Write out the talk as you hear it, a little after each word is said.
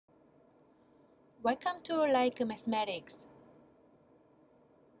Welcome to Like Mathematics.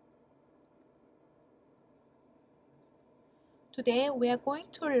 Today we are going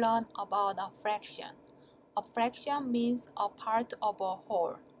to learn about a fraction. A fraction means a part of a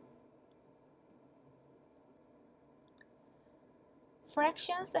whole.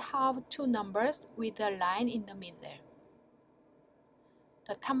 Fractions have two numbers with a line in the middle.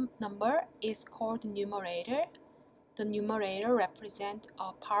 The top number is called numerator. The numerator represents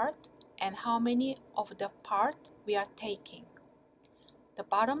a part and how many of the part we are taking. The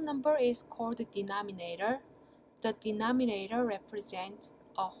bottom number is called the denominator. The denominator represents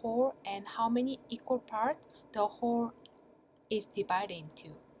a whole and how many equal parts the whole is divided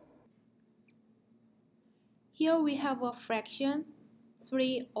into. Here we have a fraction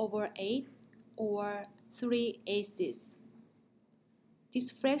 3/8 or 3/8. This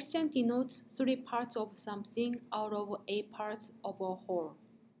fraction denotes 3 parts of something out of 8 parts of a whole.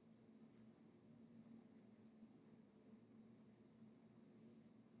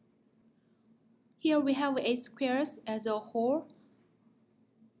 Here we have 8 squares as a whole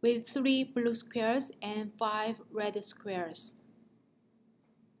with 3 blue squares and 5 red squares.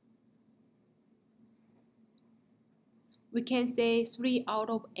 We can say 3 out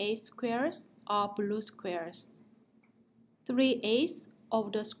of 8 squares are blue squares. 3/8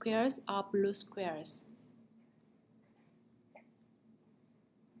 of the squares are blue squares.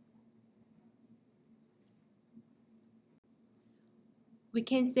 We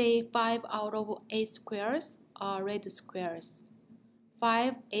can say 5 out of 8 squares are red squares.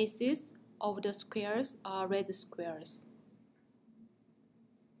 5/8 of the squares are red squares.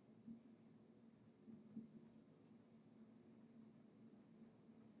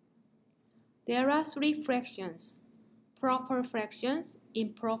 There are 3 fractions: proper fractions,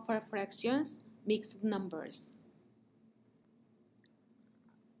 improper fractions, mixed numbers.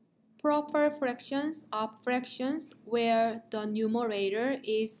 Proper fractions are fractions where the numerator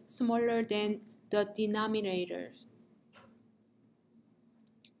is smaller than the denominator.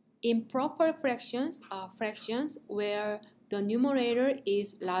 Improper fractions are fractions where the numerator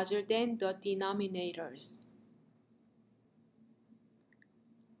is larger than the denominators.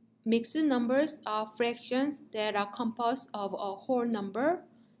 Mixed numbers are fractions that are composed of a whole number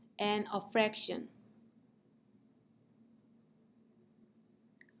and a fraction.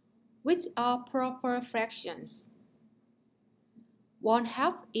 Which are proper fractions?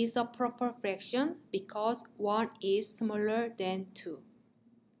 1/2 is a proper fraction because 1 is smaller than 2.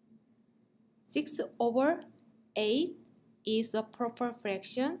 6/8 is a proper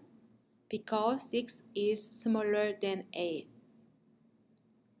fraction because 6 is smaller than 8.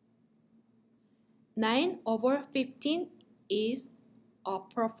 9/15 is a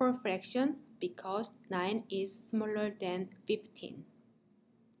proper fraction because 9 is smaller than 15.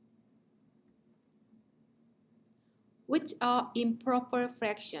 Which are improper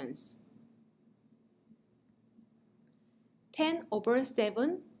fractions?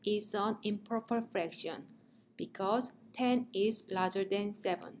 10/7 is an improper fraction because 10 is larger than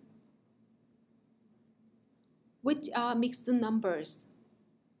 7. Which are mixed numbers?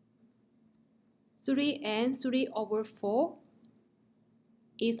 3 and 3/4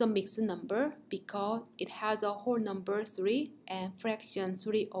 is a mixed number because it has a whole number 3 and fraction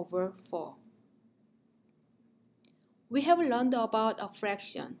 3/4. We have learned about a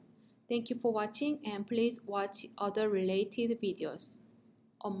fraction. Thank you for watching and please watch other related videos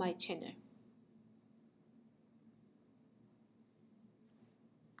on my channel.